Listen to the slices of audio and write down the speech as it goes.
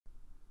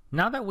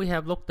Now that we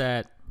have looked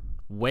at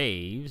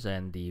waves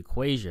and the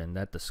equation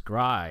that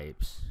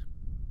describes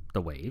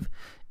the wave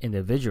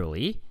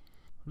individually,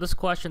 this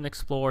question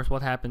explores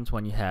what happens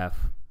when you have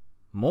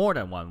more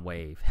than one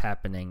wave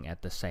happening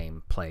at the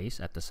same place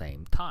at the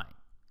same time.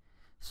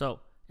 So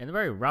in a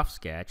very rough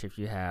sketch, if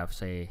you have,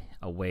 say,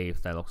 a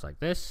wave that looks like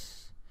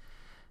this,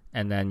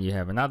 and then you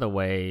have another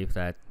wave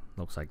that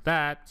looks like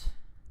that,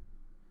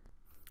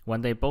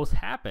 when they both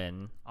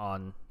happen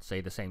on,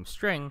 say, the same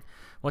string,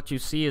 what you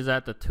see is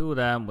that the two of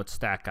them would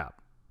stack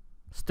up,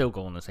 still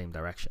go in the same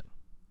direction.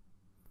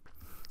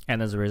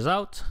 And as a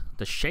result,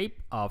 the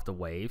shape of the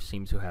wave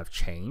seems to have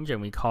changed,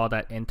 and we call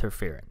that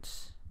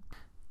interference.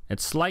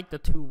 It's like the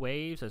two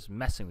waves is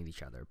messing with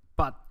each other.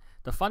 But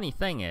the funny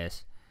thing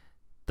is,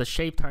 the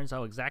shape turns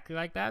out exactly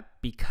like that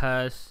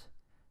because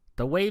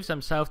the waves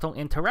themselves don't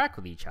interact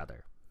with each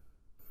other.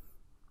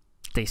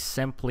 They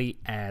simply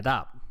add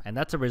up. And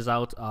that's a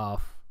result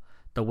of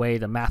the way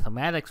the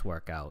mathematics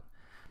work out.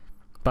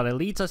 But it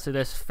leads us to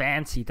this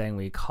fancy thing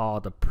we call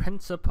the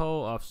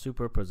principle of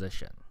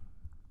superposition.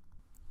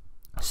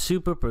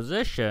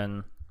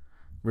 Superposition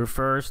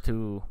refers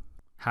to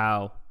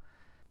how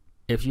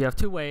if you have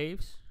two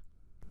waves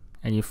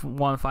and you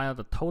want to find out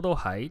the total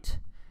height,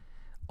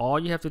 all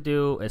you have to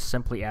do is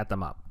simply add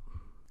them up.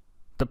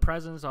 The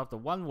presence of the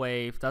one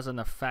wave doesn't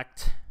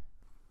affect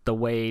the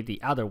way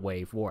the other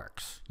wave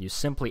works. You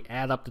simply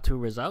add up the two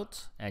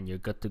results and you're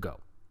good to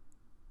go.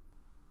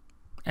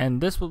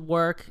 And this would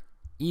work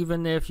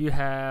even if you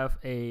have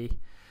a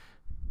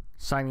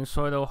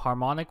sinusoidal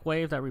harmonic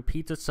wave that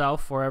repeats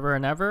itself forever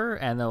and ever,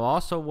 and it'll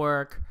also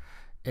work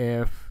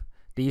if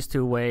these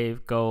two waves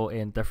go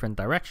in different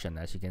directions,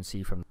 as you can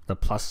see from the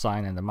plus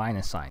sign and the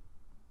minus sign.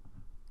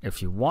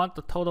 If you want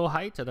the total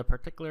height at a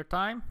particular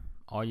time,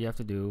 all you have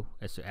to do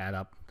is to add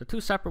up the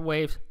two separate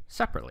waves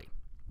separately.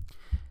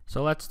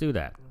 So let's do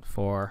that.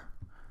 For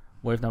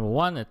wave number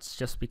one, it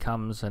just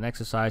becomes an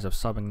exercise of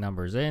subbing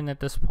numbers in at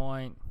this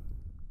point.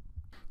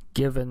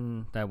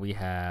 Given that we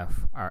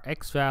have our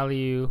x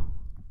value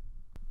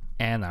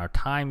and our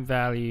time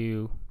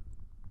value,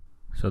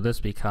 so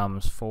this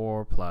becomes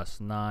 4 plus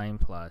 9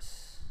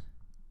 plus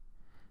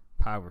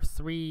power of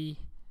 3.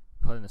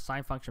 Put in the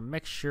sine function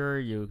mixture,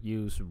 you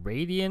use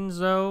radians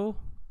though,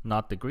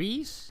 not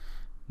degrees.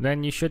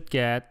 Then you should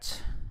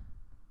get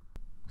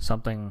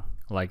something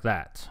like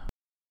that.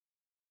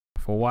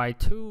 For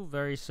y2,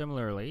 very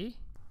similarly,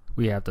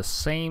 we have the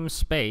same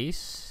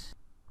space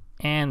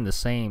and the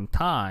same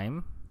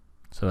time.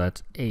 So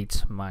that's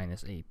 8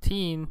 minus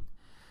 18.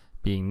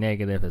 Being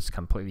negative is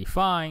completely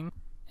fine.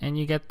 And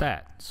you get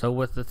that. So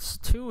with this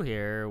 2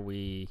 here,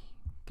 we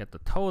get the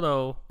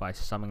total by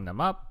summing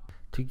them up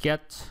to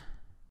get,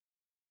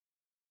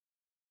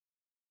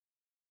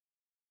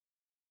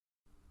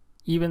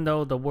 even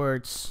though the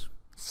words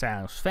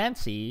sounds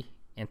fancy,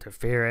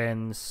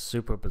 interference,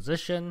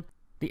 superposition,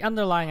 the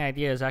underlying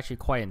idea is actually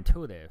quite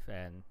intuitive,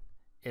 and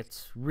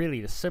it's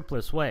really the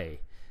simplest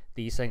way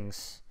these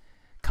things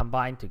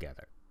combine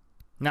together.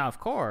 Now, of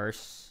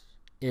course,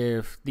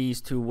 if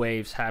these two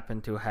waves happen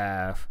to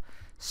have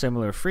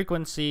similar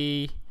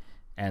frequency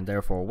and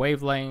therefore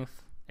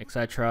wavelength,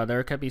 etc.,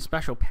 there could be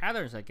special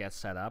patterns that get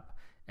set up,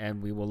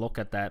 and we will look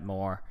at that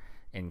more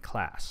in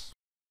class.